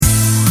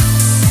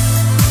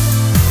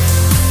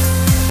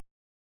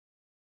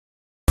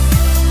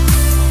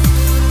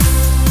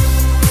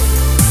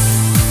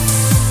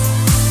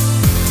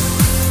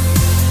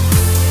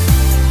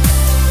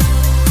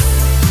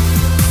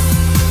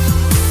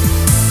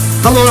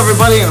Hello,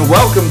 everybody, and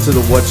welcome to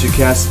the What You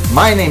Cast.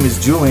 My name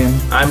is Julian.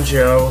 I'm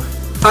Joe.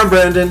 I'm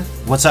Brandon.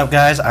 What's up,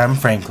 guys? I'm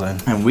Franklin.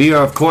 And we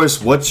are, of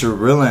course, What You're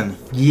Reelin'.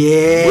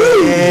 Yeah.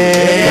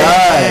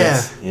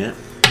 Guys, Yeah.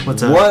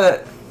 What's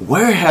up?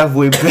 Where have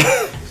we been?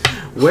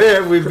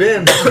 Where have we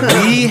been?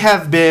 We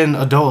have been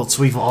adults.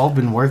 We've all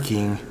been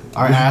working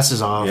our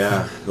asses off.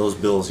 Yeah. Those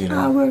bills, you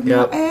know. work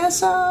Yep. my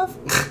ass off.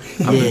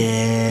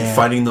 Yeah.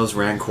 Fighting those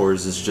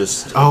rancors is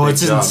just. Oh, a big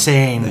it's job,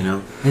 insane. You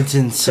know. It's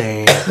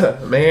insane.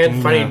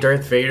 Man, fighting Yeah.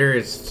 Darth Vader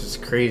is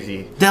just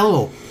crazy. That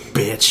little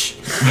bitch.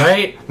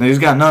 Right? He's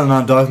got nothing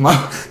on Darth Maul.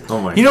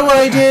 Oh my. You know what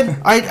I did?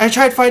 I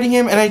tried fighting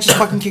him and I just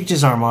fucking kicked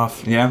his arm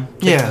off. Yeah?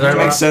 Yeah. That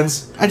makes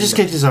sense. I just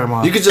kicked his arm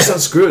off. You could just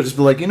unscrew it. Just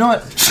be like, you know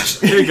what?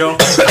 Here you go.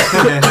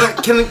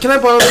 Can I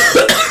borrow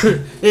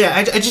it? Yeah,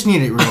 I just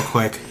need it real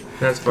quick.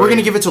 That's funny. We're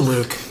gonna give it to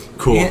Luke.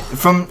 Cool. Yeah,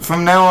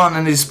 from now on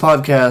in these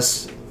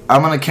podcasts,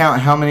 I'm going to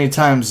count how many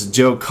times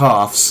Joe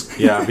coughs.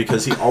 Yeah,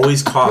 because he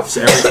always coughs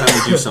every time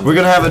we do something. We're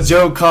going to have a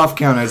Joe cough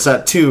counter. It's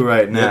at 2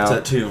 right Yeah, now. it's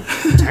that too.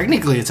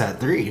 Technically, it's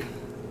at 3.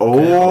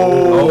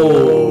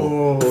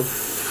 Oh.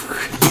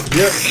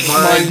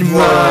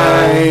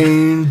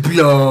 Mind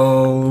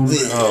blown.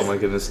 Oh my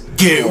goodness.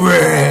 Get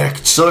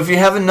wrecked. So if you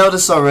haven't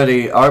noticed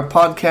already, our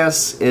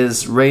podcast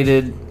is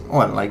rated,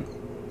 like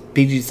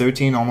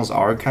PG-13, almost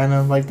R, kind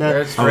of like that.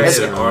 That's Oh, right. is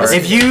it R?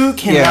 If you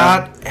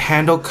cannot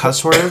handle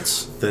cuss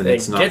words, Then Hey,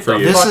 it's not get for the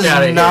you. this fuck is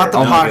outta not the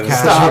here. Oh my goodness.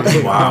 podcast.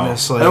 Stop. Wow.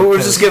 Honestly, No, we're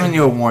 'cause- just giving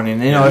you a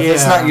warning. You know, if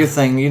it's Yeah. not your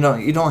thing, you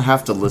don't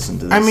have to listen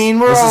to this. I mean,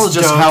 we're this all is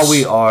just adults. how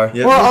we are.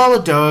 Yeah. We're all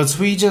adults.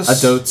 We just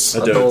Adults.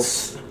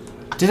 Adults.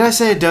 Did I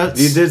say adults?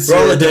 You did We're say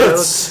all adults.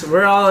 adults.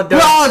 We're all We're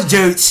adults. all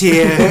adults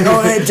here.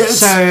 all adults.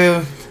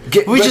 So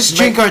Get we wrecked, just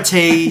drink mate. our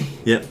tea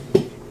Yep.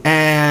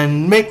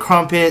 and make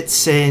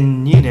crumpets,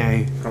 and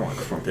I want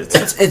crumpets.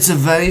 It's a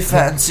very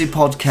fancy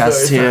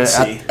podcast Very here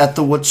fancy. at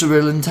the What's Your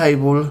Reelin'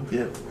 table.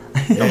 Yep.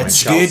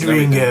 it's good,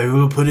 Ringo.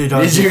 We'll put it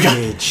on Did you the got-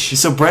 fridge.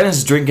 So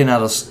Brandon's drinking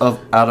out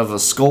of a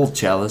skull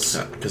chalice.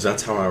 Because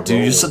that's how I roll.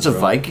 Dude, you're such a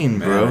bro. Viking,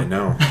 Man, bro. I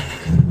know.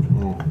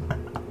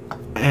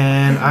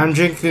 And I'm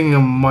drinking a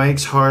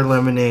Mike's Hard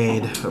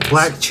Lemonade, a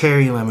black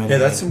cherry lemonade. Yeah,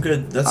 that's some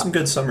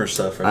good summer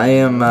stuff. Right? I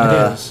am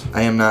It is.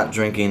 I am not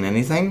drinking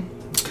anything.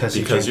 because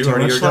because you you drank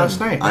already too much are last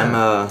done.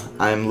 night.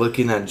 I'm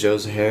looking at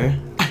Joe's hair.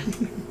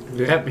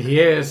 Yep, he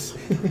is.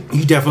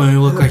 You definitely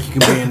look like you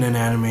could be in an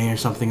anime or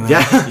something like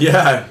that. Yeah.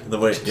 Yeah. The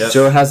way. Yeah.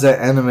 Joe has that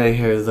anime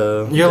hair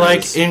though. You're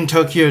Yes. like in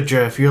Tokyo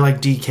Drift. You're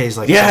like DK's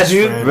like Yeah, best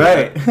dude. friend.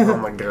 Right. Oh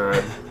my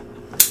god.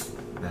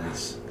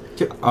 Nice.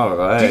 All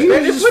right.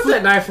 Man, just put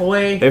that knife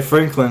away. Hey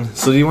Franklin,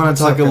 so do you want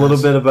to talk up, a little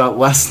guys? bit about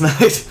last night?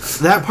 It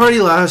That party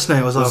last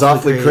night was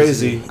awfully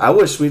crazy. I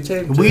wish we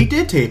taped We it.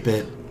 did tape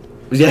it.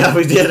 Yeah,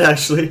 we did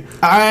actually.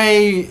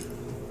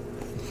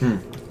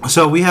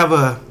 So we have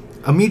a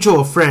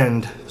mutual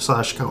friend /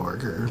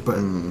 coworker, but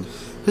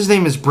his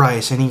name is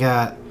Bryce, and he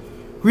got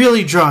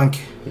really drunk.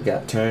 You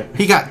got turned.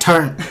 He got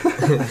turned,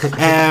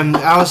 and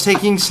I was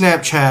taking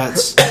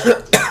Snapchats,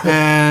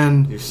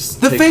 and just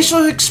the taking-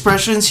 facial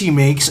expressions he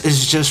makes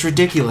is just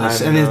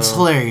ridiculous, I and it's know.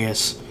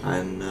 hilarious.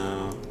 I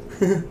know.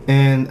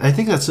 And I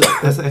think that's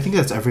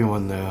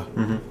everyone though.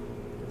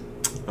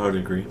 I would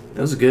agree. It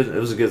was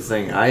a good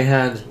thing. I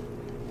had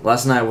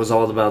last night was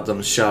all about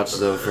them shots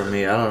though for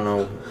me. I don't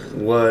know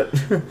what.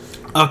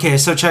 Okay,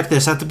 so check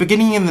this. At the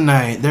beginning of the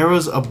night, there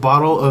was a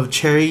bottle of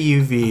cherry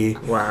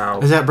UV. Wow.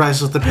 Is that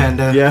Bryce with the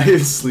panda? Yeah, he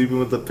was sleeping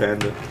with the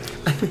panda.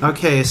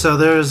 Okay, so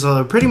there's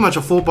pretty much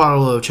a full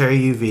bottle of cherry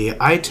UV.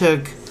 I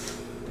took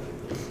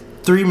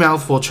 3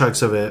 mouthful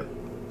chugs of it.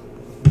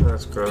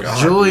 That's gross. God.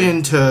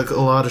 Julian took a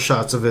lot of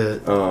shots of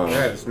it,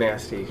 That's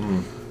nasty.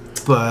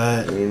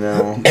 but You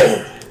know.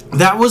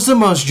 that was the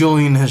most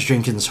Julian has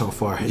drinking so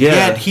far.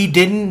 Yeah. Yet he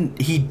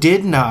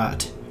did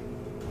not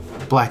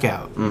black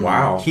out.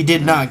 Wow. He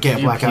did not get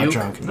You blackout puke?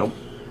 drunk. Nope.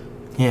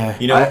 Yeah.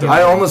 You know.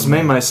 I almost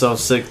made myself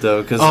sick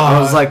though because I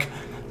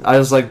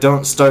was like,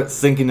 don't start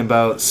thinking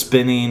about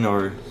spinning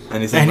or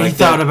anything. And like he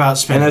thought that. about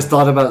spinning. And I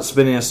thought about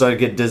spinning. I started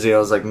to get dizzy. I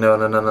was like,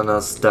 no,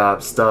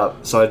 stop.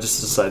 So I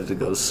just decided to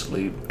go to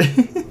sleep.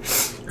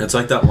 It's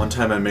like that one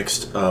time I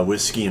mixed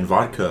whiskey and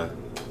vodka.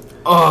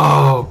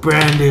 Oh,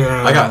 Brandon.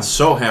 I got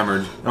so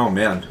hammered. Oh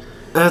man.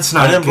 That's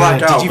not I didn't good.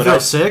 black out. Did you but feel I-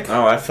 sick?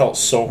 Oh, I felt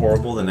so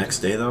horrible the next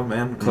day though,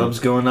 man. Club's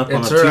going up on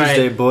It's a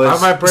Tuesday, alright. boys.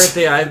 On my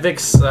birthday, I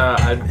mixed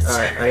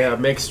I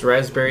mixed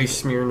raspberry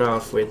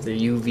Smirnoff with the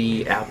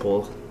UV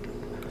apple.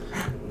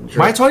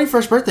 My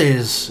 21st birthday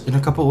is in a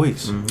couple of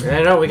weeks.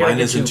 I know we gotta Mine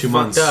get is you in 2 fucked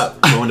months.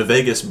 up. Going to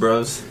Vegas,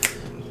 bros.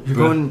 You're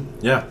going.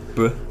 Yeah.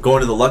 Bruh. Going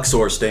to the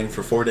Luxor, staying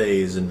for 4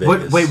 days in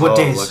Vegas. What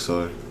days?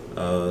 Luxor.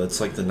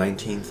 It's like the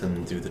 19th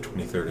and through the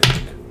 23rd, I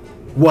think.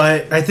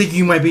 What? I think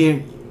you might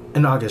be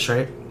in August,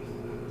 right?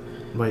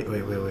 Wait.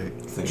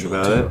 Think July.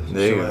 about it.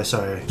 There you July, go.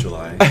 sorry.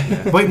 July.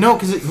 Yeah. Wait, no,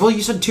 because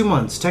you said 2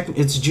 months.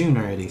 It's June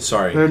already.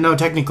 Sorry. Or no,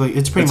 technically,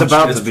 it's pretty It's much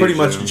about It's to be pretty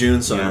much June.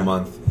 June, so in Yeah. a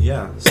month.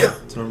 Yeah, so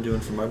that's what I'm doing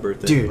for my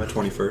birthday, Dude. my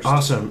 21st.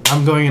 awesome.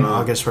 I'm going in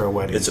August for a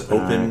wedding. It's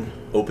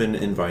open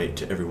invite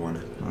to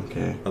everyone.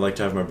 Okay. I like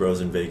to have my bros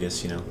in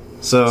Vegas, you know,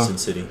 So Sin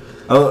City.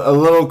 a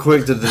little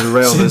quick to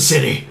derail Sin this.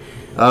 City.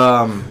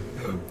 A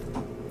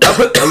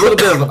little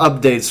bit of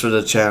updates for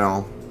the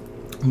channel.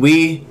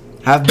 We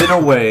have been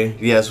away.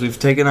 Yes, we've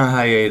taken a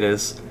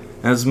hiatus.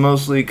 And it's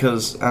mostly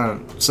because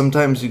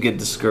sometimes you get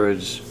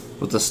discouraged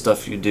with the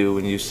stuff you do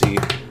when you see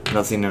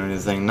nothing or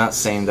anything. Not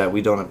saying that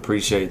we don't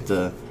appreciate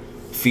the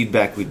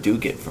feedback we do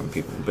get from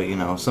people,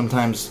 but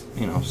sometimes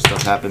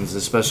stuff happens,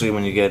 especially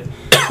when you get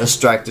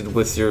distracted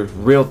with your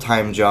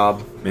real-time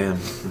job. Man,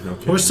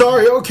 We're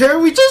sorry, okay?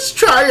 We just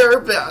try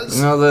our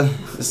best.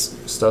 This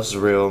stuff's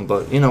real,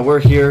 but we're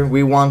here.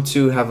 We want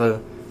to have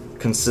a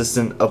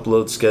consistent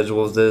upload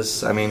schedule of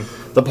this. I mean,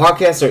 the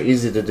podcasts are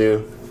easy to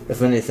do.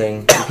 If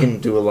anything, we can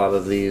do a lot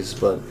of these,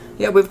 but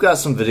yeah, we've got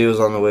some videos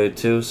on the way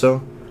too.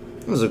 So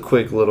it was a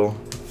quick little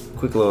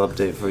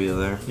update for you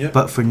there. Yep.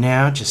 But for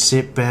now, just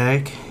sit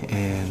back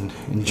and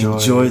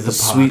enjoy the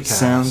sweet podcast.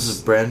 sounds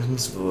of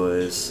Brandon's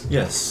voice.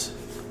 Yes.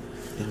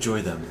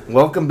 Enjoy them.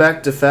 Welcome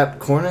back to Fap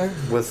Corner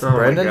with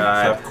Brandon. My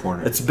God. Fap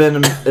Corner. It's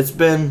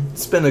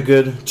been a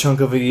good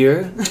chunk of a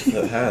year.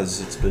 It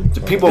has. It's been.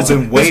 People have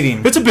been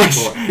waiting. It's been a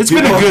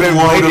People good have been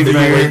load waiting, of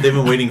man. year. They've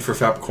been waiting for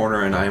Fap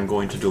Corner, and I am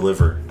going to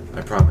deliver. I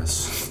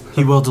promise.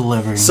 He will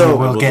deliver. So- He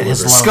will get his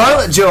deliver.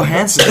 load. Scarlett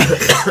Johansson.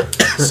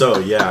 So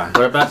yeah.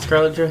 What about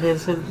Scarlett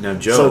Johansson? Now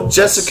Joe. So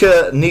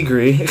Jessica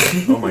Negri.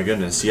 Oh my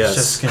goodness. Yes.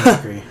 Just gonna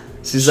agree.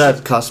 She's that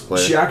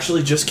cosplayer. She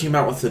actually just came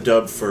out with the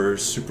dub for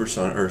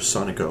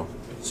Sonico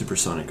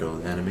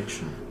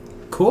animation.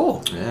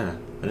 Cool. Yeah,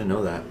 I didn't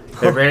know that.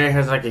 If Brandon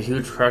has like a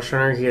huge crush on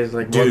her, he has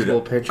like multiple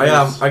pictures.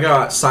 I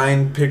got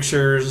signed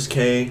pictures.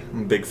 Kay,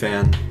 I'm a big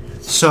fan.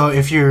 So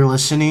if you're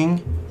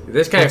listening,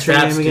 This guy What's your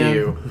faps name to again?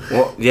 you.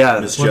 Well, yeah,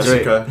 Miss that's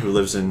great. Jessica, who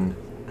lives in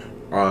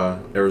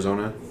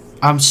Arizona.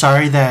 I'm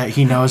sorry that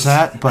he knows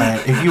that,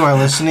 but if you are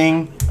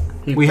listening,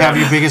 we have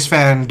your biggest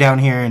fan down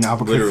here in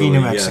Albuquerque, Literally,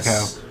 New Mexico.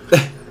 yes.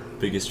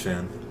 Biggest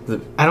fan.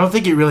 I don't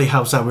think it really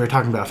helps that we were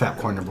talking about Fat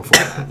Corner before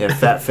that. Yeah,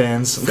 fat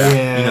fans.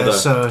 Yeah, You know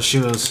so she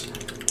was.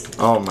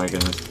 Oh my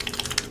goodness.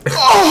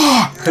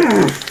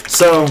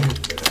 So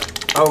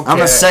Okay.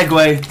 I'm a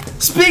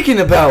segue. Speaking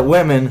about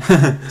women,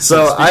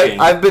 so Speaking.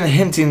 I've been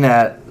hinting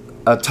at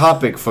a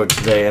topic for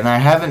today, and I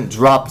haven't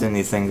dropped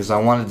anything because I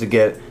wanted to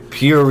get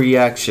pure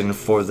reaction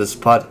for this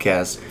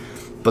podcast.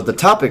 But the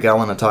topic I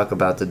want to talk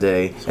about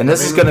today, and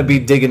this is going to be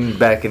digging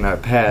back in our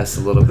past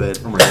a little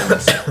bit. Oh my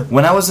goodness.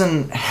 When I was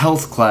in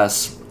health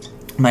class,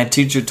 my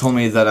teacher told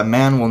me that a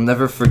man will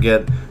never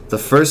forget the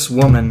first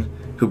woman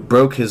who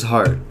broke his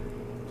heart.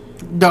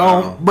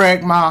 Don't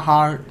break my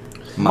heart,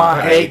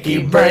 my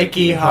achy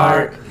breaky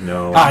heart.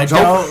 No. I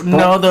don't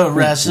know the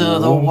rest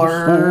of the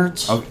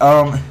words.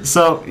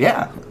 So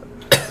yeah.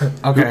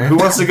 Okay. Who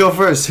wants to go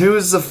first? Who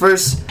is the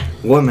first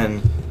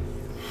woman,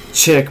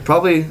 chick,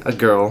 probably a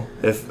girl,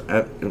 if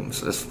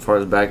as far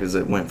as back as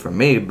it went for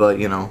me, but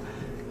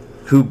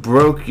who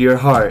broke your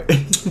heart?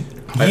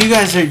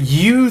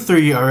 You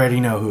three already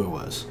know who it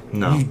was.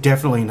 No. You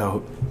definitely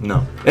know.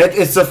 No,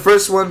 it's the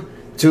first one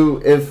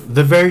to if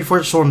The very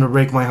first one to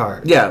break my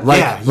heart. you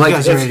guys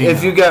already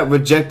if know. you got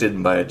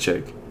rejected by a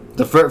chick.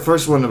 The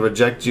first one to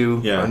reject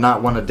you Yeah. or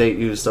not want to date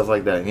you, stuff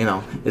like that. Is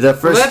that Well,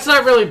 first? that's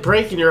not really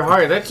breaking your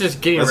heart. That's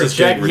just getting That's just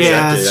getting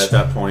rejected. rejected Yeah, at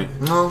that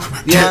point. No,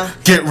 yeah.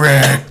 Get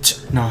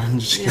wrecked. No, I'm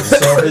just kidding.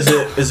 So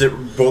is it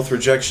both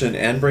rejection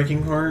and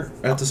breaking heart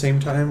at the same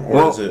time, or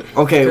Well, is it?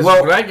 okay. Because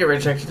Well, when I get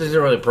rejected, it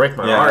doesn't really break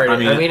my Yeah, heart. I I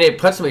mean, mean, it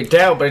puts me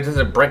down, but it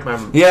doesn't break my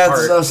yeah.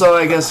 heart. So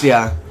I guess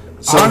yeah.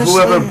 So Honestly-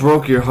 whoever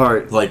broke your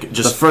heart, Like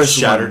just the first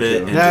shattered one, it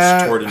too. and That-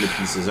 just tore it into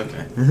pieces.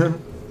 Okay.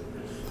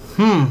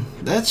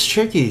 That's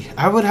tricky.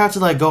 I would have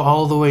to go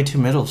all the way to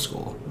middle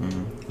school.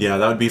 Yeah,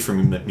 that would be for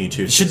me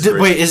too.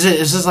 Wait, is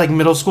this like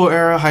middle school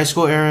era, high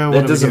school era? What it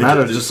are we doesn't doing?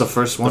 matter. Just the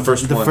first one. The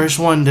first The one. first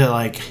one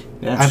to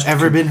Yeah, I've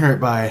ever been hurt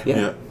by. Yeah.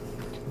 Yeah.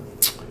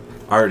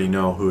 I already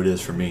know who it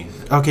is for me.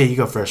 Okay, you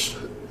go first.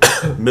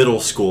 Middle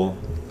school.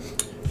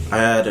 I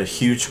had a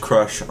huge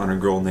crush on a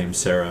girl named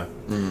Sarah.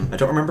 I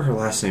don't remember her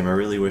last name. I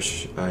really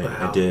wish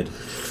I did.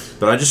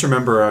 But I just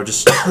remember I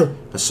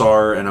saw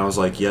her and I was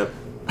like, yep,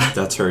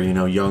 that's her,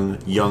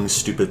 young,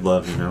 stupid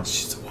love,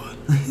 She's the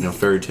one.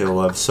 Fairy tale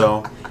love.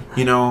 So,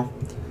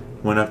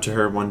 went up to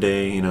her one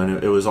day,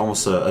 and it was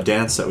almost a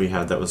dance that we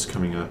had that was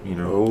coming up,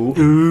 Oh.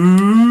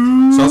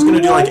 So I was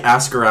gonna do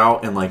ask her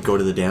out and go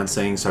to the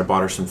dancing. So I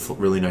bought her some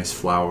really nice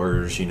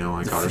flowers, I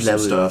got her some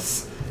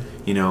stuff,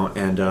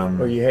 and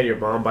Or you had your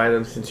mom buy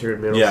them since you were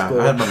in middle yeah,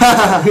 school. I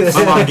had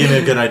my mom gave me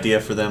a good idea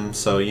for them.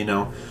 So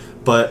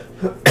but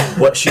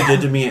what she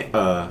did to me,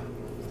 I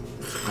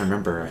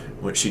remember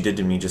what she did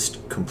to me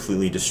just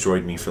completely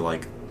destroyed me for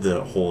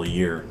the whole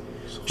year.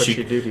 What'd she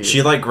do to you?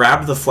 She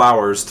grabbed the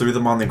flowers, threw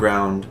them on the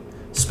ground,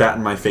 spat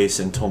in my face,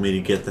 and told me to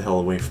get the hell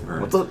away from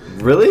her. What the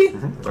really?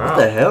 Wow. What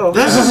the hell?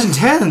 This is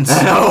intense.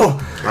 Hell.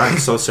 I'm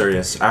so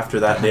serious. After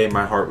that day,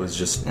 my heart was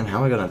just. And how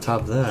am I gonna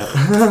top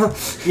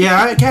that?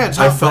 Yeah, I can't.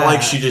 I top felt that.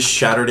 like she just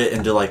shattered it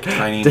into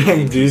tiny, Dang,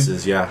 tiny dude.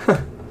 pieces.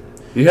 Yeah,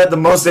 You had the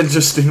most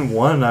interesting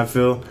one. I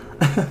feel.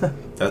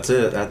 that's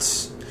it.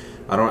 That's.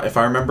 I don't. If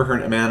I remember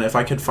her, man, if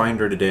I could find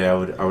her today, I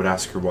would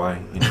ask her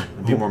why.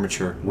 I'd be more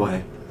mature.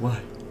 Why? Why?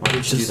 Why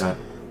did she do that?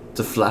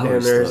 The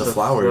flowers. And there's though. The a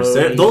flowers.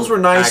 floating Those were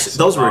nice.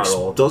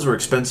 axolotl. Those were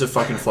expensive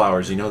fucking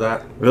flowers. You know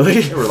that?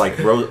 Really? They were like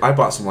I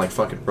bought some like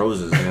fucking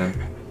roses,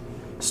 man.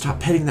 Stop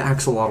petting the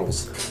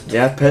axolotls.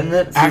 Yeah, petting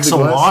it. through the glass.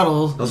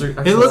 Axolotl. Those are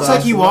It looks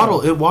like you axolotl.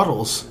 waddle. It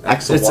waddles.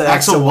 It's Axolotl. an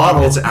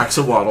axolotl. It's an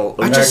axolotl.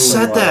 I just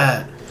said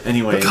that.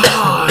 Anyway,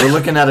 We're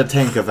looking at a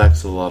tank of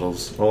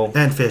axolotls. Well,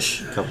 And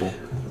fish. couple.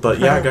 but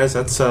yeah, guys,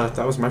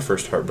 that was my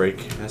first heartbreak.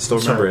 I still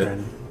remember Sorry, it.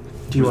 Brandon.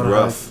 Do It you was want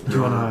rough. to? Do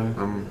you want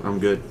to? I'm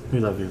good. We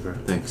love you, bro.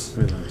 Thanks.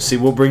 We love See,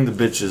 we'll bring the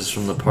bitches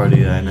from the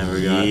party that I never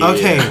got. Yeah.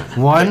 Okay,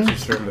 one.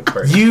 Just from the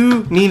party.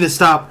 You need to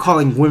stop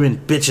calling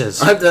women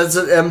bitches.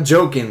 I'm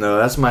joking though.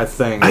 That's my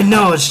thing. I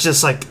know it's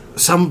just like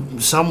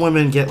some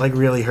women get like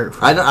really hurt.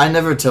 I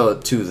never tell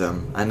it to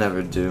them. I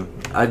never do.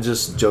 I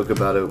just joke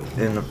about it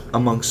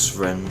amongst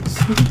friends.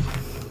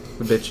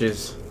 The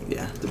bitches.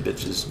 Yeah, the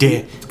bitches.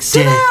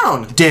 Sit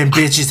down! Damn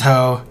bitches,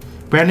 hoe.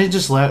 Brandon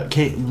just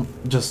Brandon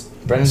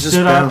just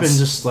stood up bounced. and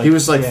just like he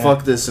was like, yeah.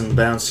 "Fuck this," and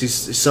bounced.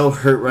 He's so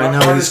hurt right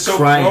now. He's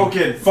crying.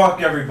 broken.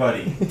 Fuck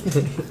everybody.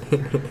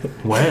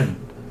 When?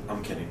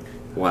 I'm kidding.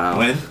 Wow.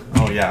 When?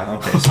 Oh yeah.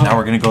 Okay. So now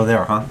we're gonna go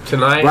there, huh?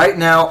 Tonight. Right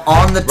now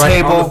on the Right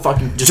table on the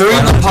fucking- just during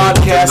right the on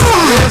the table.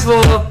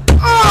 podcast.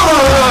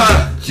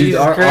 Dude, Jesus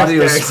our Christ,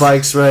 audio guys.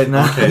 spikes right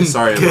now. Okay.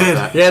 Sorry about Good.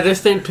 that. Yeah,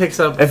 this thing picks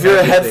up. If you're a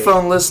everything.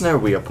 headphone listener,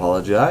 we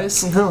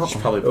apologize. No.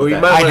 Should probably Oh, put you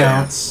that. might I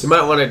wanna- don't. You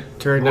might want to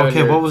turn down. Okay,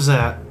 your- what was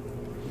that?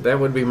 That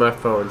would be my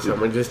phone.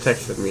 Someone just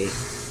texted me.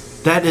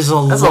 That is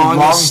That's a long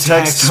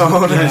text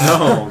tone. Yeah.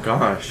 Oh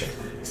gosh.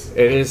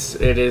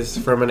 It is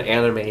from an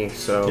anime.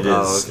 So It is.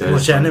 Oh, okay. It is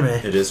Which from- anime?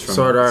 It is from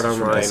Sword Art it's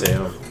from Online.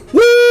 SAO.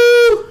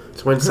 Woo!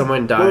 it's when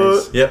someone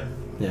dies. Yep.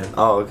 Yeah.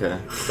 Oh, okay.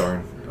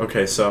 Darn.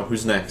 Okay, so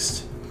who's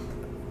next?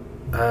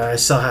 I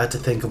still had to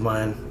think of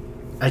mine.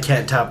 I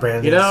can't top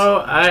Brandon's. You know,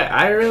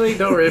 I really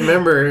don't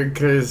remember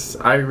because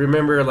I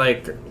remember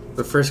like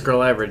the first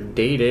girl I ever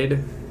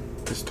dated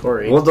was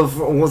Tori. Well, the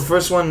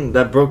first one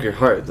that broke your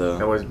heart, That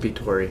though. was B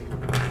Tori.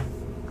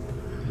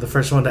 the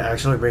first one to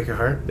actually break your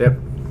heart. Yep.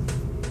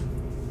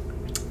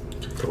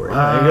 Tori.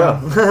 There you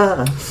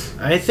go.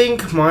 I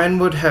think mine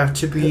would have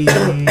to be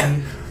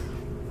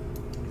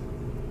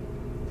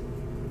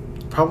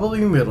probably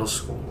middle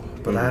school,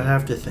 but I'd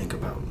have to think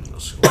about middle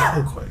school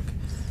real quick.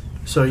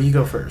 So you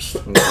go first.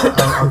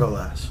 I'll go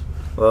last.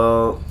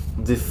 Well,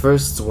 the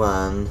first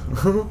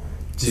one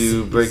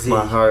to break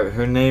my heart,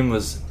 her name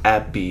was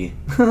Abby.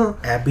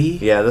 Abby?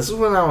 Yeah, this is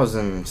when I was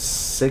in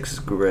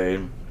 6th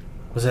grade.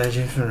 Was that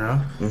James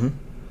Monroe? Mm-hmm.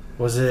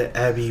 Was it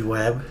Abby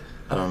Webb?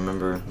 I don't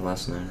remember the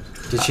last name.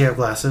 Did she have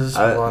glasses?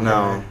 Blonde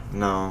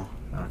No.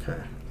 hair?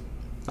 Okay.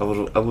 I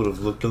would have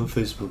looked on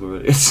Facebook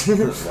already.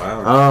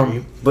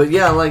 Wow. But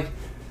yeah, like,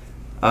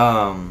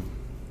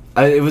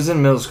 it was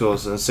in middle school,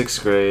 so in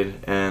 6th grade,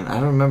 and I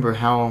don't remember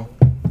how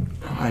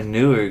I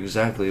knew her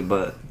exactly,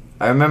 but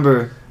I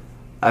remember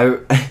I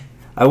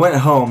went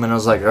home and I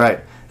was like, all right,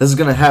 this is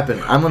gonna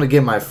happen. I'm gonna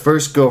get my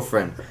first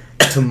girlfriend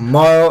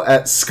tomorrow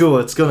at school.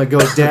 It's gonna go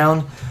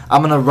down.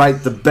 I'm gonna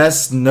write the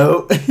best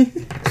note.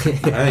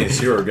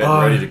 Nice, you were getting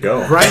ready to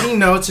go. Writing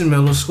notes in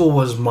middle school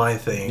was my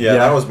thing. Yeah, Yeah.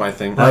 that was my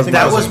thing. I think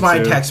That I was was my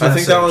into- text I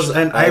message. think that was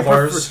and all I of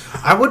ours.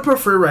 would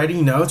prefer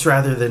writing notes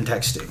rather than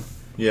texting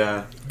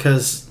Yeah.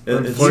 because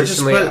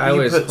Unfortunately, I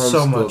was put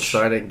so homeschooled, much.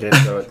 so I didn't get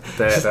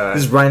that.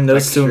 He's writing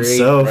notes to luxury.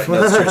 himself.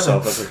 Right, that's to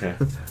yourself. That's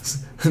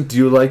okay. Do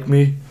you like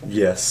me?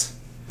 Yes.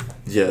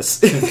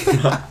 Yes.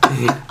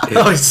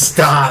 Oh,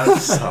 stop!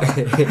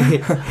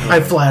 I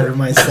flatter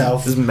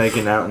myself. Just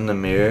making out in the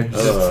mirror.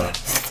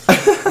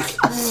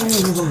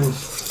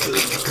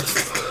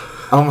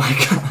 Oh my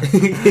god.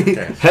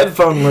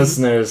 Headphone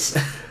listeners,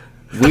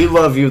 we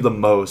love you the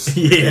most.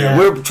 Yeah.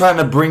 We're trying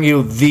to bring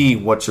you the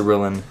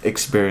Whatcharillin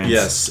experience.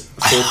 Yes.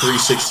 Full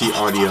 360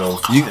 audio.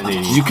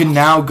 1080. You can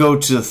now go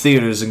to the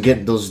theaters and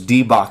get those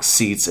D-box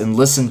seats and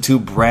listen to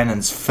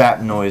Brandon's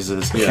fat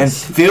noises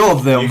Yes. and feel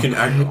them. You can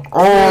act.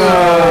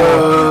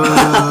 Oh,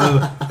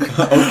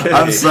 Okay.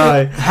 I'm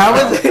sorry.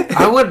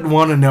 I would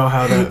want to know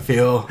how that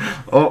feel.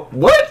 Oh,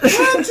 what?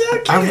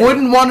 I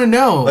wouldn't want to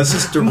know. Let's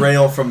just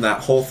derail from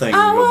that whole thing.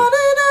 I wanna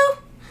know,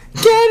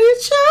 can you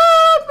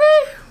show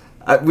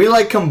me? We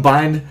like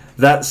combined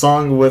that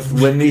song with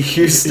Whitney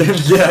Houston.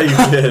 Yeah,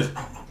 you did.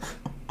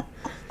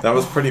 That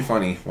was pretty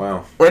funny.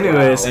 Wow.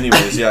 Anyways.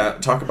 Anyways, yeah.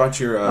 Talk about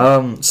your.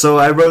 So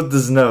I wrote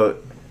this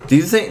note. Do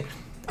you think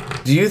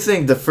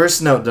the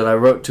first note that I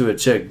wrote to a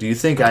chick, do you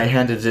think I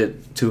handed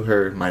it to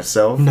her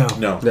myself? No.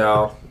 No.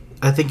 No.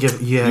 I think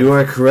yeah. You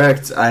are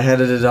correct. I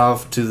handed it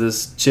off to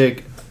this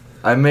chick.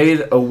 I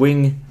made a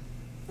wing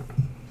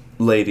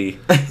lady.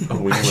 A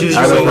wing She's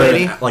lady. a wing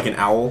lady? Like an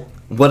owl.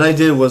 What I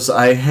did was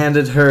I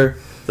handed her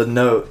the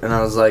note and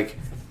I was like,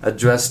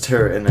 addressed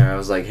her in there. I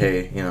was like,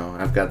 hey, you know,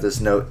 I've got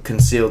this note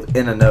concealed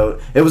in a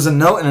note. It was a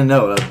note and a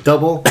note, a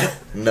double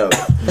note.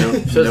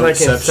 So it's like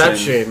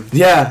Inception.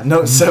 Yeah,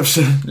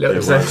 noteception. No, It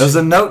Inception. was. It was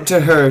a note to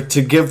her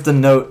to give the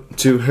note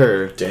to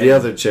her, the Damn.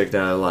 other chick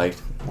that I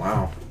liked.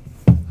 Wow.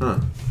 Huh.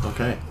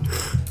 Okay.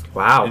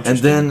 Wow. And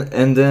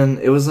then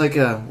it was like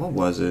a, what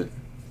was it?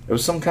 It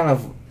was some kind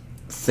of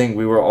thing.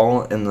 We were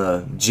all in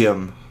the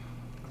gym,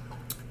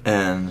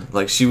 and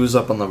like she was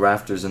up on the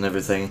rafters and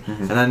everything,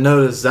 and I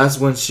noticed that's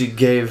when she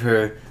gave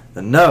her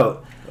the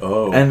note.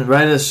 Oh. And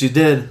right as she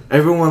did,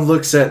 everyone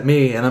looks at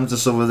me, and I'm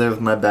just over there with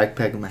my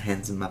backpack and my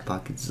hands in my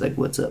pockets, like,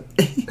 "What's up?"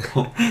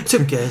 What's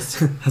up, guys?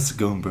 How's it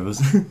going,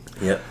 bros?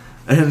 Yep.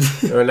 And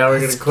Oh, now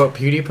we're gonna quote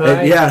PewDiePie.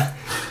 and, yeah.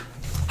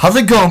 How's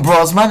it going,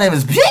 bros? My name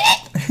is.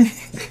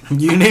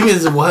 Your name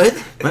is what?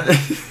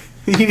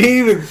 You didn't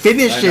even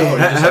finish I know,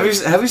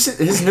 it. Have you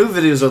seen his new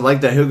videos are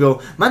like that? He'll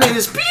go, "My name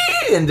is P,"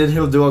 and then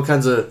he'll do all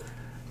kinds of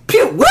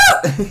pew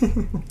what?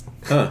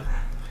 Huh.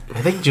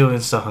 I think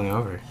Julian's still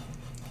hungover.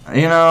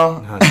 You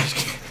know, No, I'm just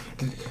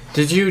kidding.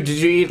 Did you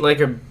eat like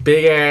a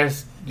big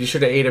ass? You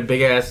should have ate a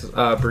big ass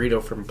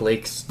burrito from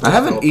Blake's. I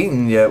haven't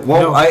eaten yet.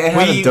 Well, No, I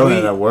had a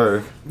donut we- at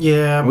work.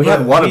 Yeah, We but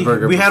had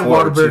Whataburger We had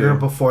before, Whataburger too.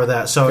 before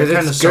that, so it kind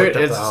of It's soaked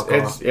good. up the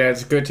alcohol.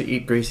 It's good to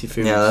eat greasy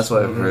foods. Yeah, that's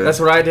what I've heard. That's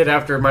what I did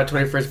after my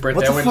 21st birthday.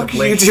 What I the went fuck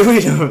to are you Blake's.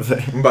 doing over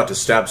there? I'm about to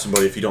stab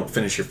somebody if you don't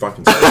finish your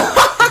fucking story.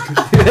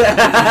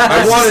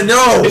 I want to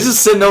know. He's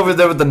just sitting over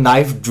there with the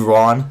knife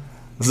drawn.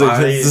 It's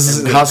like, this is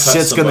am gonna how cut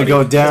shit's gonna somebody.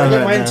 go I down. got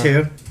right mine now.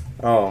 too.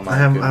 Oh my! I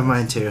have goodness.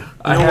 mine too.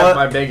 I know have what?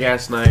 my big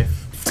ass knife.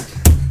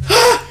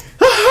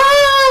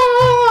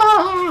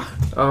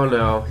 Oh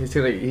no, he's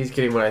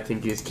getting what I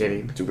think he's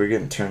getting. Dude, we're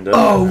getting turned up. Oh,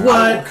 I will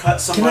what?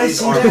 cut somebody's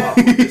see arm that? off.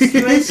 with this.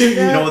 Can I see You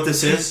that? know what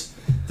this is?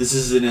 This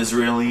is an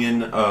Israeli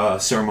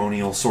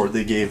ceremonial sword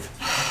they gave,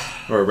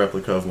 or a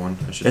replica of one.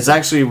 I should It's say.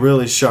 actually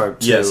really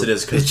sharp. Too. Yes, it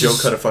is because It's Joe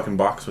just- cut a fucking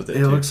box with it. It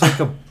too. looks like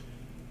a.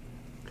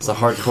 It's a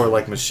hardcore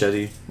like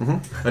machete. I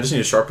just need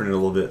to sharpen it a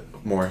little bit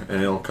more,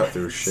 and it'll cut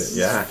through shit.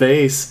 Yeah,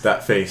 Face.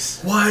 that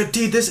face. What,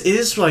 dude? This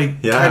is like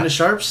Yeah. kind of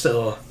sharp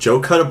still. Joe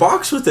cut a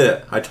box with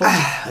it. I told you.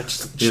 I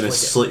just You're gonna like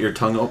it. slit your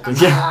tongue open.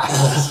 Yeah.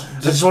 I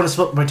just want to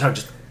split my tongue.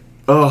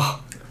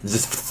 Oh.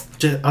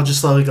 I'll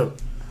just slowly go.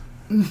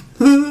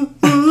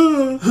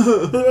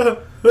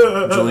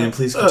 Julian,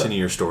 please continue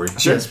your story.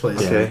 Yes,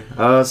 please. Okay.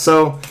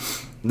 So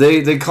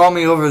they call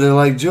me over. They're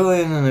like,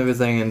 "Julian," and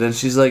everything, and then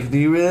she's like, "Do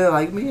you really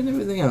like me?" and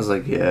everything. I was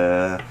like,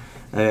 "Yeah."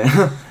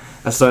 And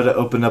I started to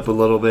open up a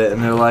little bit,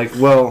 and they're like,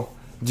 "Well,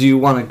 do you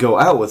want to go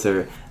out with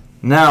her?"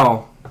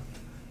 Now,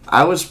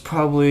 I was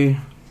probably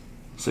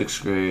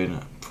 6th grade,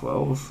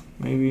 12,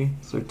 maybe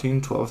 13,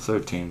 12,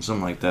 13,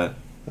 something like that.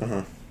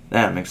 Uh-huh.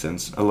 That makes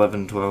sense.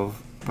 11,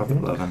 12, probably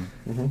 11.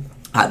 Mhm.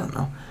 I don't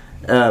know.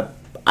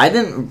 I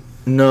didn't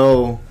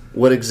know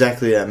what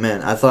exactly that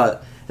meant. I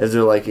thought if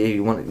they're like, "Hey,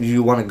 you want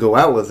to go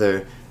out with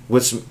her,"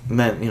 which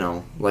meant,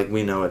 like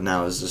we know it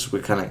now, is just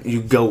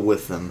you go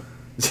with them.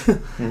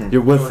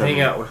 You're with Go them.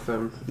 hang out with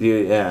them.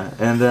 Yeah,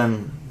 and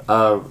then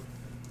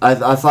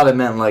I thought it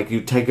meant like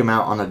you take them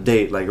out on a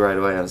date like right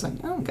away. I was like,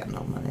 I don't got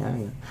no money.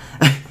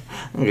 I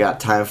ain't got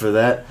time for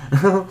that.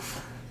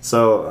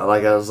 So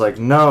like I was like,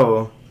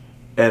 no,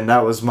 and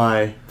that was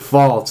my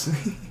fault.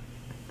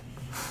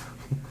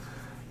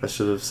 I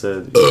should have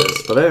said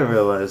yes, but I didn't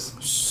realize.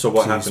 So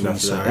what Excuse happened me,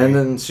 after sorry. that? And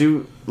then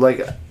she like,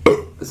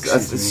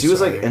 she was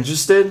like sorry.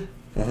 interested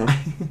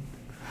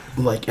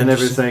Like and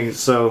everything.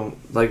 So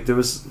like there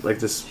was like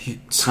this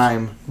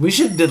time. We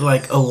should did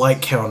like a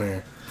like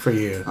counter for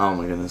you. Oh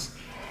my goodness.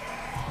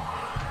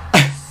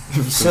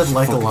 You said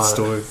like a Fucking lot.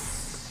 story.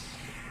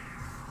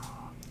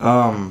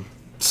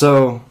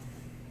 So,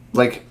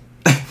 like,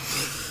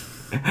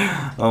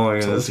 oh my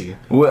goodness. Told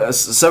you.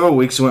 Several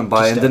weeks went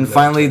by, Just and then that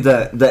finally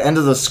the end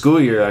of the school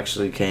year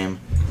actually came,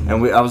 and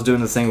I was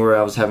doing the thing where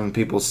I was having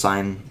people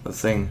sign a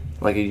thing,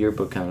 like a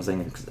yearbook kind of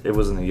thing. It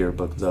wasn't a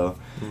yearbook though,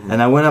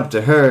 and I went up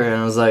to her and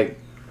I was like,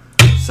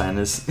 "Sign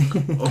this,"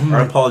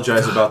 I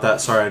apologize about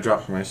that. Sorry, I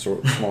dropped my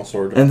small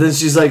sword. and then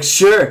she's like,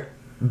 "Sure,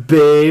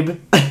 babe,"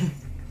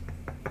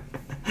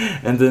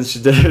 and then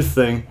she did her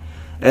thing.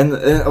 And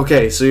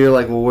okay, so you're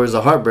like, well, where's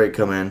the heartbreak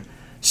come in?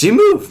 She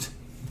moved.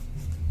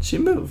 She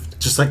moved.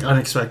 Just like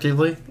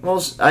unexpectedly.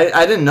 Well,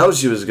 I didn't know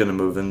she was gonna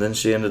move, and then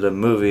she ended up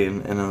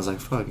moving, and I was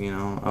like, fuck,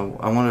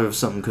 I wonder if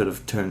something could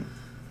have turned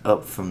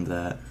up from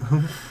that. I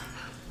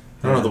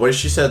don't know, the way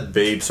she said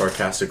babe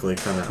sarcastically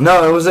kind of...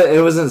 No,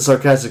 it wasn't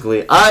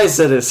sarcastically. I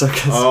said it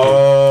sarcastically.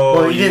 Oh,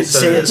 Well, you didn't said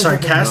say it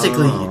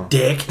sarcastically, No. you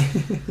dick.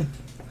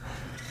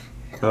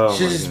 Oh,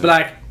 She's my just God.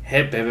 like,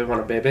 "Hey, baby, want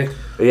a baby?"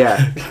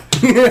 Yeah.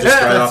 Just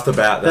right off the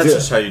bat, that's Dude,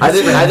 just how you I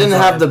didn't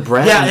have the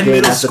brand Yeah, in game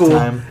middle at school. the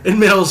time. In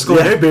middle school.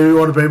 Yeah. Hey, baby, you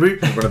want a baby?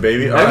 Want a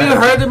baby? Have you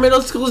heard the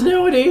middle schools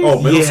nowadays?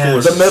 Oh, middle Yeah.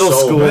 schoolers. The middle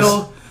so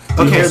schools. bad.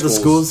 Do you Okay, hear the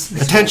schools?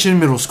 Attention,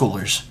 middle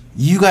schoolers.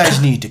 You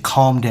guys need to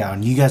calm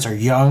down. You guys are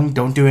young.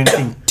 Don't do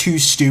anything too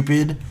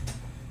stupid.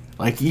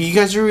 Like, you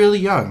guys are really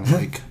young.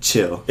 Like,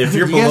 Chill. If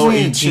you're You guys below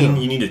need to 18,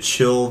 chill. you need to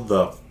chill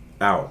the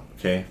out,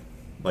 okay?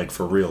 Like,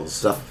 for reals.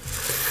 Stuff.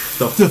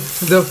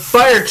 The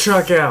fire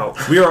truck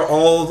out. We are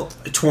all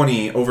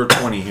 20, over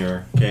 20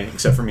 here, okay?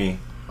 Except for me.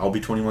 I'll be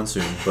 21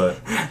 soon, but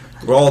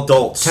we're all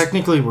adults.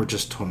 technically, we're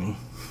just 20.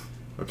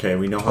 Okay,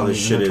 we know how 20, this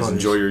shit in is. our 20s.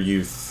 Enjoy your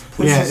youth.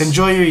 Yeah,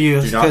 enjoy your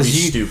youth Do not be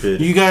because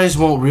stupid. you guys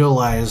won't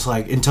realize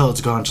like until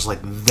it's gone just like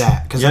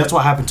that because Yep. that's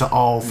what happened to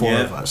all four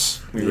Yep. of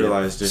us. We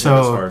realized it. It was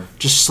So hard.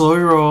 just slow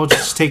your roll,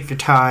 just take your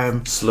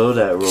time, Slow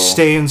that roll.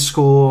 stay in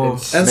school,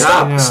 And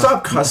Yeah.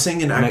 stop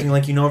cussing and acting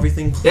like you know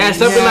everything. Please. Yeah,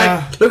 stop being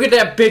Yeah. like, look at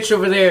that bitch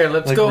over there.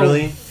 Let's Like, go.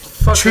 really?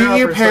 Fuck her treat up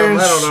your or something,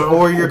 parents I don't know.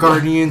 or your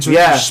guardians with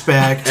Yeah.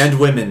 respect. And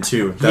women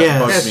too. That Yes.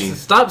 bugs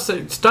Yes,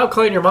 me. stop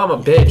calling your mom a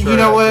bitch. You or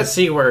know what? The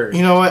C word.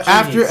 You know what?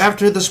 Jeez.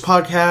 After this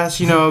podcast,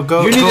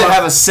 go. You need go to out-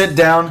 have a sit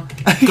down.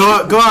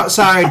 go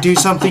outside, do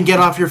something, get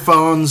off your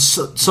phones,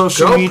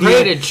 social Go media.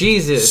 pray to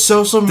Jesus.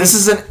 Social This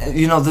is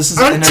this is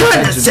an I'm trying to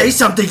intervention. say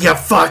something, you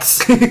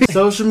fucks.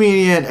 Social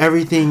media and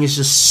everything is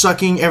just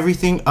sucking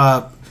everything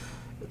up.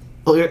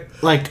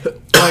 Like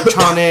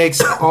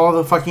electronics, all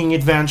the fucking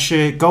advanced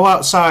shit. Go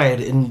outside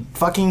and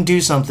fucking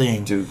do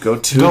something. Dude, go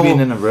tubing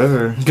in a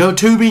river. Go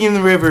tubing in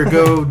the river.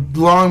 Go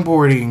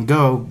longboarding.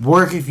 Go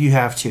work if you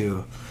have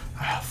to.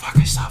 Fuck,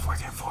 I stopped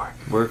working for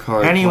it. Work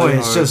hard. play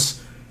Anyways, hard.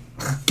 just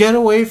get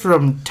away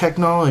from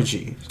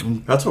technology.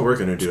 That's what we're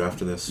gonna do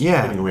after this.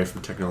 Yeah. Getting away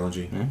from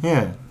technology.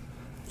 Yeah.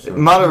 So,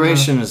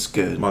 Moderation is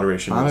good.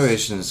 Moderation.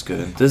 Moderation is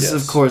good. This, Yes.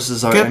 of course,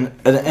 is our Get-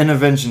 an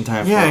intervention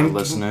time for Yeah, our and-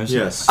 listeners.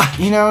 Yes.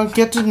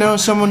 Get to know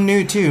someone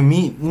new too.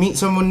 Meet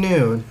someone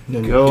new.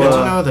 And Go, get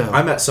to uh, know them.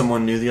 I met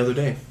someone new the other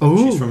day. Ooh.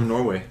 She's from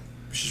Norway.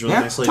 She's a really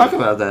Yeah, nice lady. talk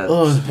about that.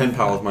 She's a Ugh. pen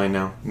pal of mine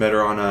now. Met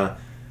her on a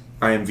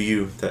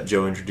IMVU that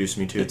Joe introduced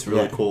me to. It's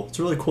really Yeah. cool. It's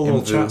a really cool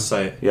little IMVU. chat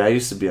site. Yeah, I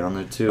used to be on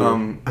there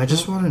too. I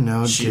just want to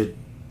know, She- did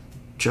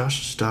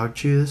Josh's dog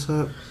chew this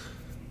up?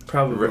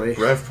 Probably.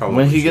 Rev probably.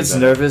 when he should gets do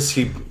that. nervous,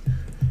 he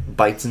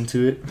bites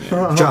into it.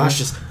 Josh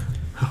just.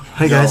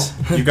 Hey No, guys,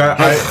 you got.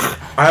 I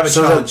have a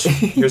So that- challenge.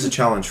 Here's a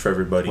challenge for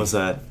everybody. What's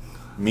that?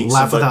 Meet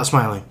laugh somebody. without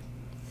smiling.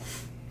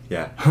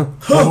 Yeah.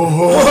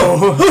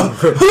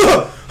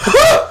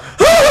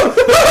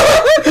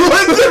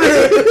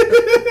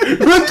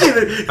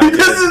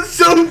 Because it's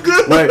so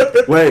good.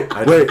 Wait.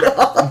 I did.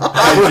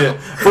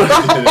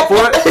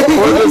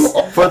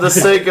 For the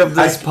sake of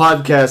this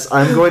podcast,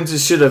 I'm going to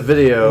shoot a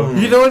video.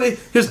 You know what?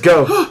 Just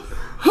go.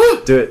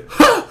 Do it.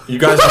 You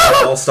guys have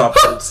to all stop.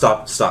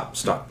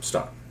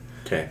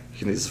 Okay.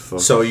 He needs to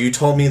focus. So you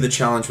told me the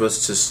challenge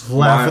was to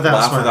Laugh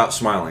without smiling. without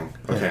smiling.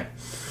 Okay.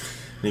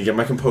 And you get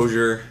my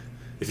composure.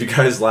 If you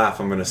guys laugh,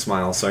 I'm gonna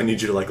smile. So I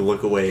need you to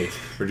look away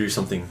or do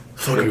something.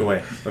 Look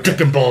away. Okay.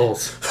 Dick and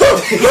balls.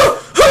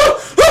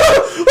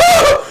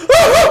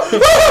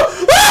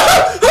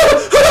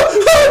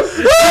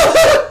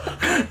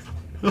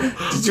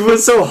 You went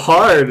so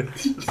hard.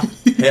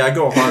 Hey, I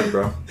go hard,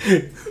 bro.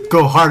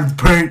 Go hard with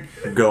the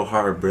paint, Go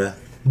hard, bruh.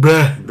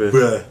 bruh.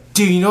 Bruh.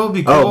 Dude, you know what'd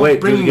be cool? Oh, wait, do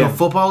it bringing a again.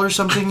 football or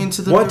something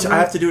into the. What? river? I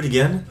have to do it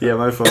again? Yeah,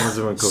 my phone isn't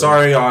recording.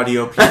 Sorry,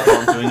 audio people.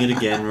 I'm doing it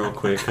again real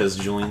quick because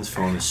Julian's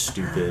phone is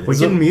stupid. We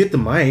can mute the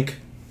mic.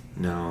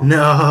 No.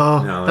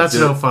 No, that's do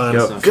no it. fun.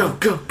 Go, That's go, not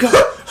go,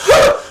 go.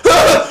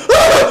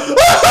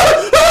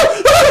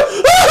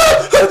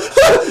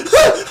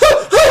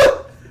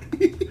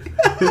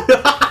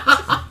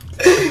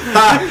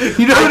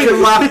 You know I what?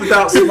 can laugh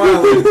without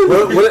smiling.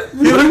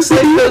 He looks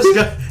like those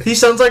guys. He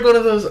sounds like one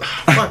of those.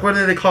 Fuck, what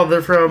are they called?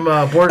 They're from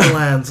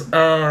Borderlands.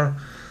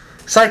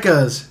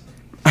 Psychos.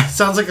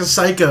 Sounds like a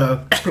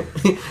psycho.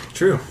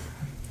 True.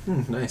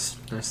 Nice.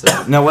 Nice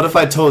there. Now, what if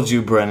I told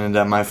you, Brennan,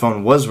 that my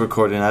phone was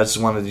recording? I just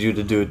wanted you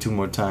to do it 2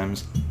 more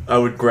times. I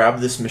would grab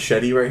this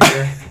machete right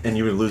here, and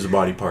you would lose a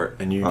body part,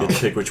 and you get to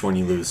pick which one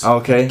you lose.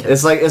 Okay,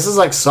 it's like this is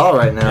like Saw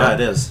right now. Yeah,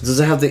 it is. Does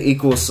it have to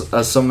equal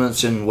so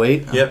much in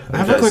weight? Yep. I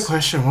have a quick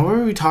question. What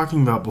were we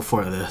talking about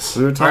before this?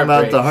 We were talking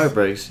about the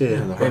heartbreaks. Yeah. Yeah,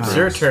 the heart- It's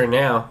your turn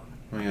now.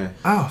 Oh, yeah.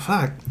 Oh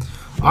fuck.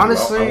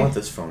 Honestly, I want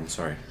this phone.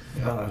 Sorry.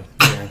 yeah.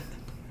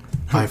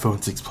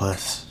 iPhone 6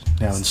 Plus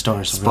now in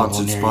stores.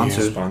 Sponsored, available near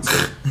you.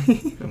 sponsored.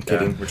 Sponsored. I'm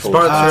kidding. We're told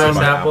Sponsor sponsored us,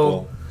 by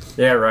Apple.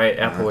 Yeah, right.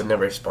 Apple would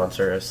never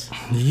sponsor us.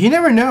 You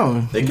never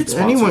know. They could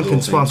sponsor Anyone little can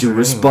things. sponsor. Dude,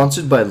 we're anyone.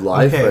 sponsored by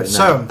Life Okay, right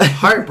so now.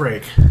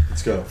 heartbreak.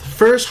 Let's go.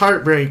 First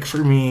heartbreak for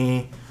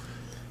me.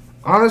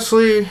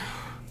 Honestly,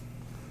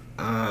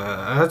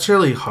 that's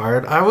really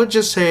hard. I would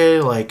just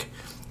say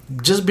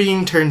just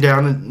being turned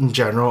down in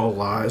general a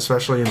lot,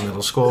 especially in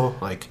middle school.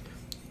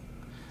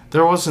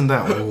 There wasn't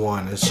that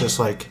one. It's just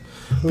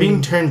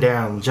being turned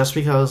down just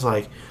because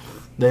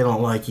they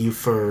don't like you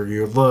for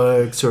your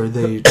looks or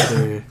they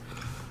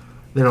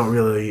don't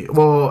really.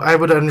 Well, I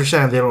would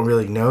understand they don't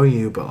really know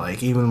you,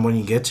 but even when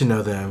you get to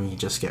know them, you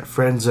just get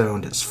friend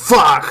zoned as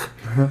fuck.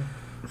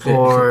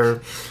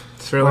 Or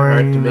It's really Or,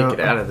 hard to you make know- it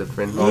out of the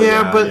friend Oh, zone. yeah,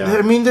 yeah, but yeah.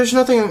 I mean,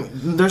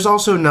 there's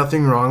also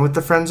nothing wrong with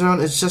the friend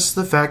zone. It's just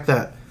the fact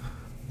that,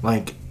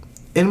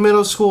 in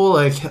middle school,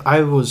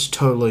 I was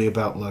totally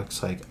about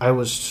looks.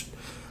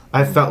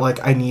 I felt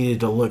like I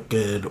needed to look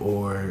good and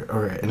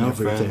No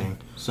everything. friend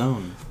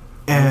zone.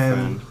 And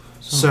friend.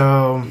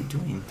 so, What are you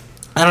doing?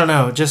 I don't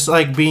know, just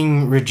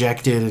being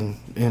rejected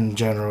in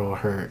general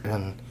hurt,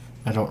 and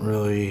I don't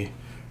really,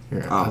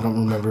 I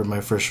don't remember my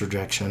first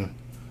rejection.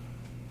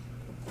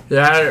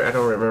 Yeah, I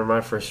don't remember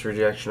my first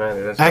rejection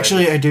either. That's why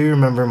Actually, I do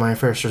remember my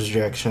first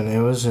rejection.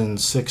 It was in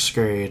 6th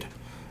grade,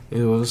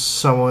 It was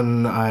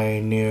someone I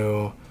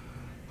knew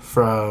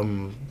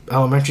from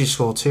elementary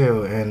school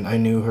too, and I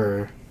knew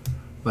her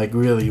like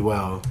really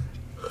well,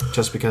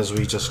 just because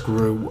we just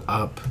grew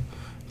up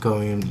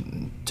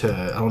going to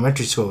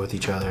elementary school with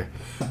each other.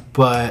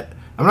 But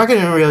I'm not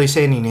gonna really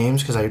say any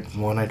names because I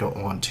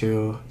don't want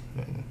to,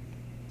 and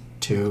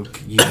two,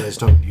 you guys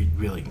don't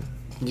really.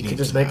 You can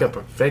just make up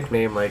a fake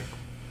name like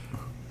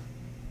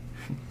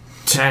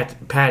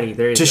Patty.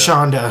 There you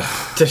Tashonda.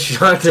 go.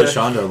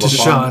 Tashonda.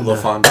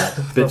 LaFonda.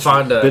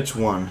 LaFonda. Bitch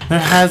one. There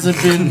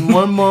hasn't been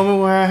one moment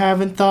where I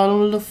haven't thought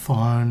of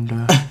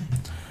LaFonda.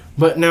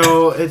 But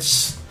no,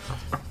 it's.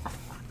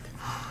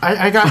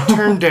 I got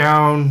turned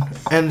down,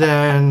 and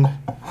then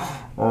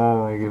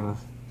Oh my goodness.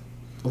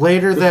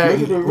 later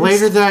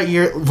that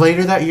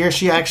year,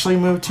 she actually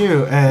moved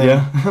too, and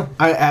Yeah.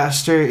 I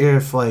asked her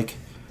if like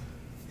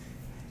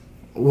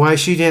why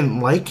she didn't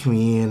like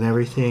me and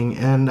everything,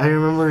 and I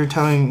remember her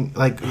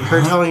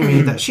telling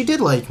me that she did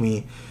like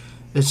me.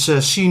 It's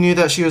just she knew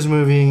that she was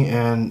moving,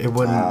 and it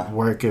wouldn't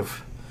work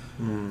if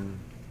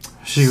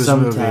she was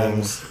moving.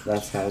 Sometimes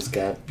that's how it's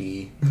got to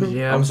be.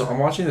 Yeah. I'm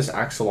watching this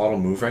axolotl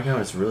move right now.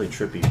 And it's really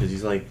trippy because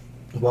he's like,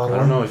 I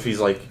don't know if he's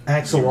like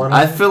Axolotl.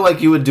 I feel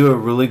like you would do a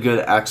really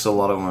good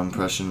axolotl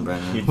impression,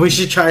 Brandon. We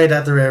should try it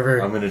at the river.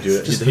 I'm gonna do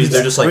it.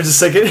 They're just like, We're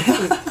just like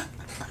it.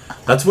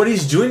 that's what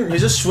he's doing.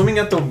 He's just swimming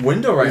at the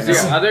window right Is your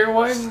now. other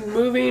one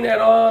moving at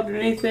all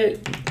underneath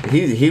it?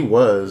 He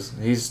was.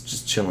 He's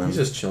just chilling. He's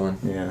just chilling.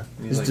 yeah.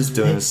 He's He's like, just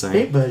doing his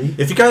Hey, thing. buddy.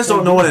 If you guys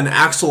don't know what an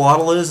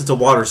axolotl is, it's a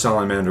water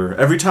salamander.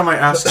 Every time I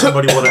ask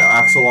somebody what an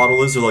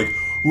axolotl is, they're like,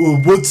 "Whoa,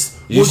 what's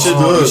You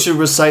that?" should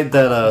recite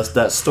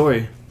that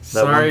story.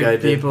 That one guy Sorry,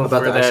 did people, about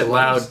for the that axolotls.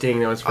 loud thing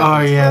that was. Oh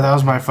yeah, that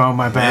was my phone.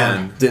 My bad.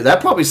 Man. Dude, that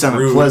probably sounded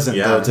Rude, pleasant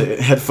yeah. though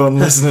to headphone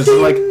listeners. They're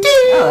like,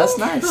 "Oh, that's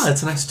nice." Oh,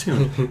 that's a nice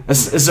tune.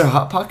 Is there a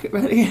hot pocket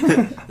ready?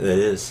 It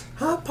is.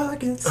 Hot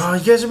pockets. Oh,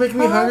 you guys are making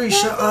me hungry.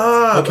 Shut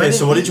up. Okay, I so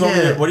didn't what did you eat want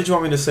me? yet. What did you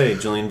want me to say,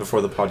 Jillian,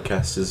 before the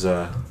podcast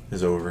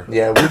is over?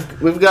 Yeah,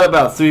 we've got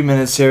about 3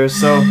 minutes here,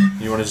 so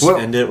You want to just Well-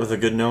 end it with a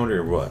good note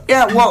or what?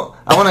 yeah. Well,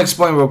 I want to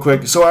explain real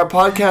quick. So our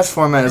podcast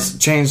format has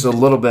changed a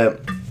little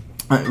bit.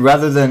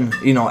 Rather than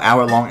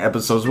hour-long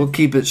episodes, we'll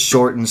keep it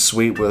short and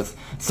sweet with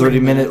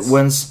 30-minute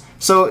ones.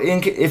 So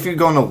if you're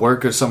going to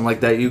work or something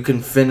like that, you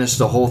can finish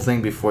the whole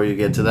thing before you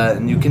get to that,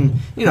 and you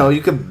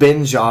can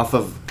binge off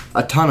of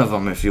a ton of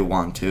them if you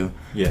want to.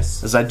 Yes.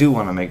 Because I do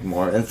want to make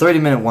more, and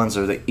 30-minute ones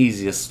are the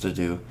easiest to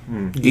do,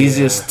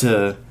 easiest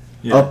to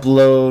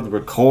upload,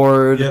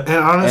 record. Yeah. And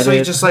honestly,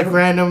 edit. just like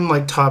random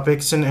like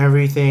topics and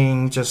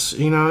everything, just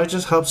it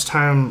just helps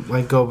time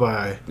like go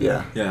by.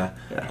 Yeah. Yeah.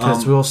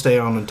 Because we'll stay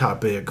on the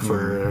topic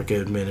for a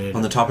good minute.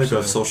 On the topic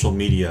of social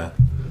media,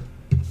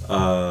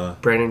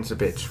 Brandon's a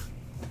bitch.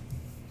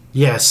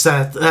 Yes,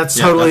 that's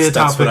yeah, totally that's a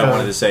topic. what I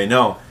wanted to say.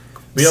 No,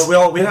 we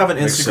have an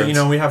Makes Instagram.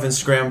 sense. We have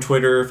Instagram,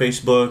 Twitter,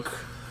 Facebook,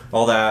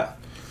 all that.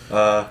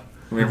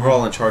 We're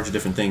all in charge of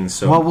different things.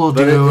 So What we'll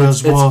But do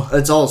is we'll.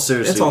 it's all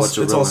seriously it's all what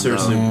you're it's all Reelin',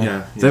 seriously though.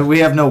 yeah. That we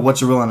have no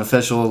What You Reelin'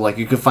 official. Like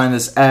you can find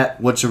us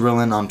at What You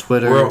Reelin' on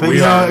Twitter. But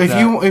we are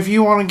if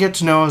you want to get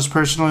to know us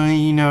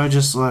personally,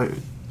 just like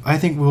I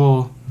think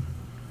we'll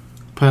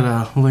put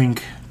a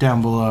link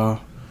down below.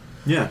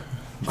 Yeah.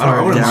 For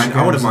I wouldn't mind. I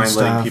Instagrams wouldn't and mind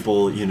letting stuff.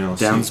 people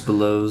Downs see,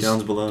 belows.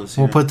 downs below.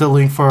 We'll put the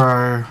link for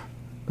our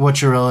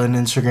What You're Reelin'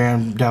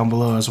 Instagram down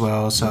below as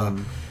well. So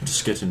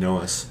just get to know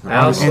us. I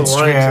also Instagram,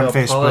 wanted to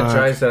Facebook.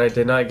 apologize that I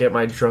did not get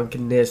my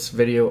drunkenness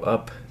video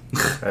up.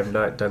 I've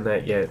not done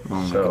that yet. Oh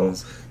my so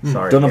goodness.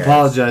 sorry. Don't guys.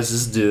 apologize.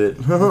 Just do it.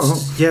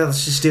 yeah,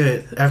 let's just do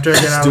it. After I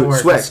get out do of it.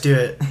 work, Swag. let's do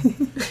it.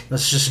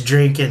 Let's just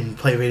drink and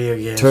play video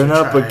games. Turn or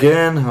up try it.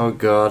 again. Oh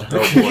God.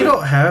 Oh, You boy.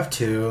 don't have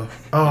to.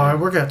 Oh, I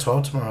work at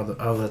 12 tomorrow.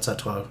 Oh, that's at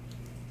 12.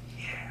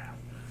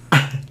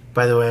 Yeah.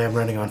 By the way, I'm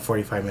running on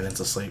 45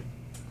 minutes of sleep.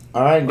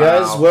 All right,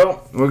 guys. Wow.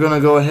 Well, we're gonna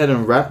go ahead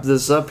and wrap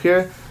this up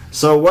here.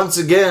 So once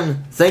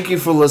again, thank you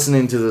for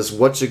listening to this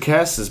What You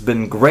Cast. It's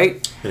been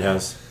great. It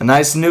has. A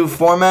nice new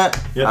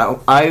format.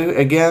 Yep. I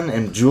again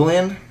am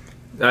Julian,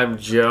 I'm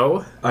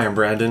Joe. I am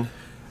Brandon.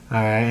 All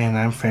right, and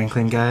I'm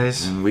Franklin,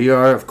 guys. and we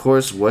are, of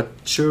course, What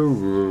You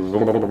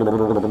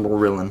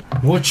Reelin'.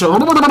 What you?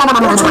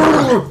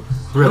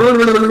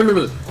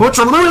 What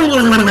you?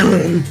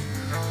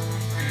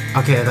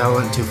 Okay, that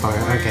went too far.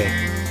 Okay.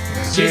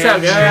 Peace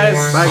out,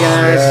 guys. Bye,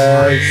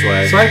 guys.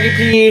 Swag.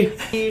 Swaggy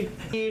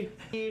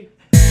P.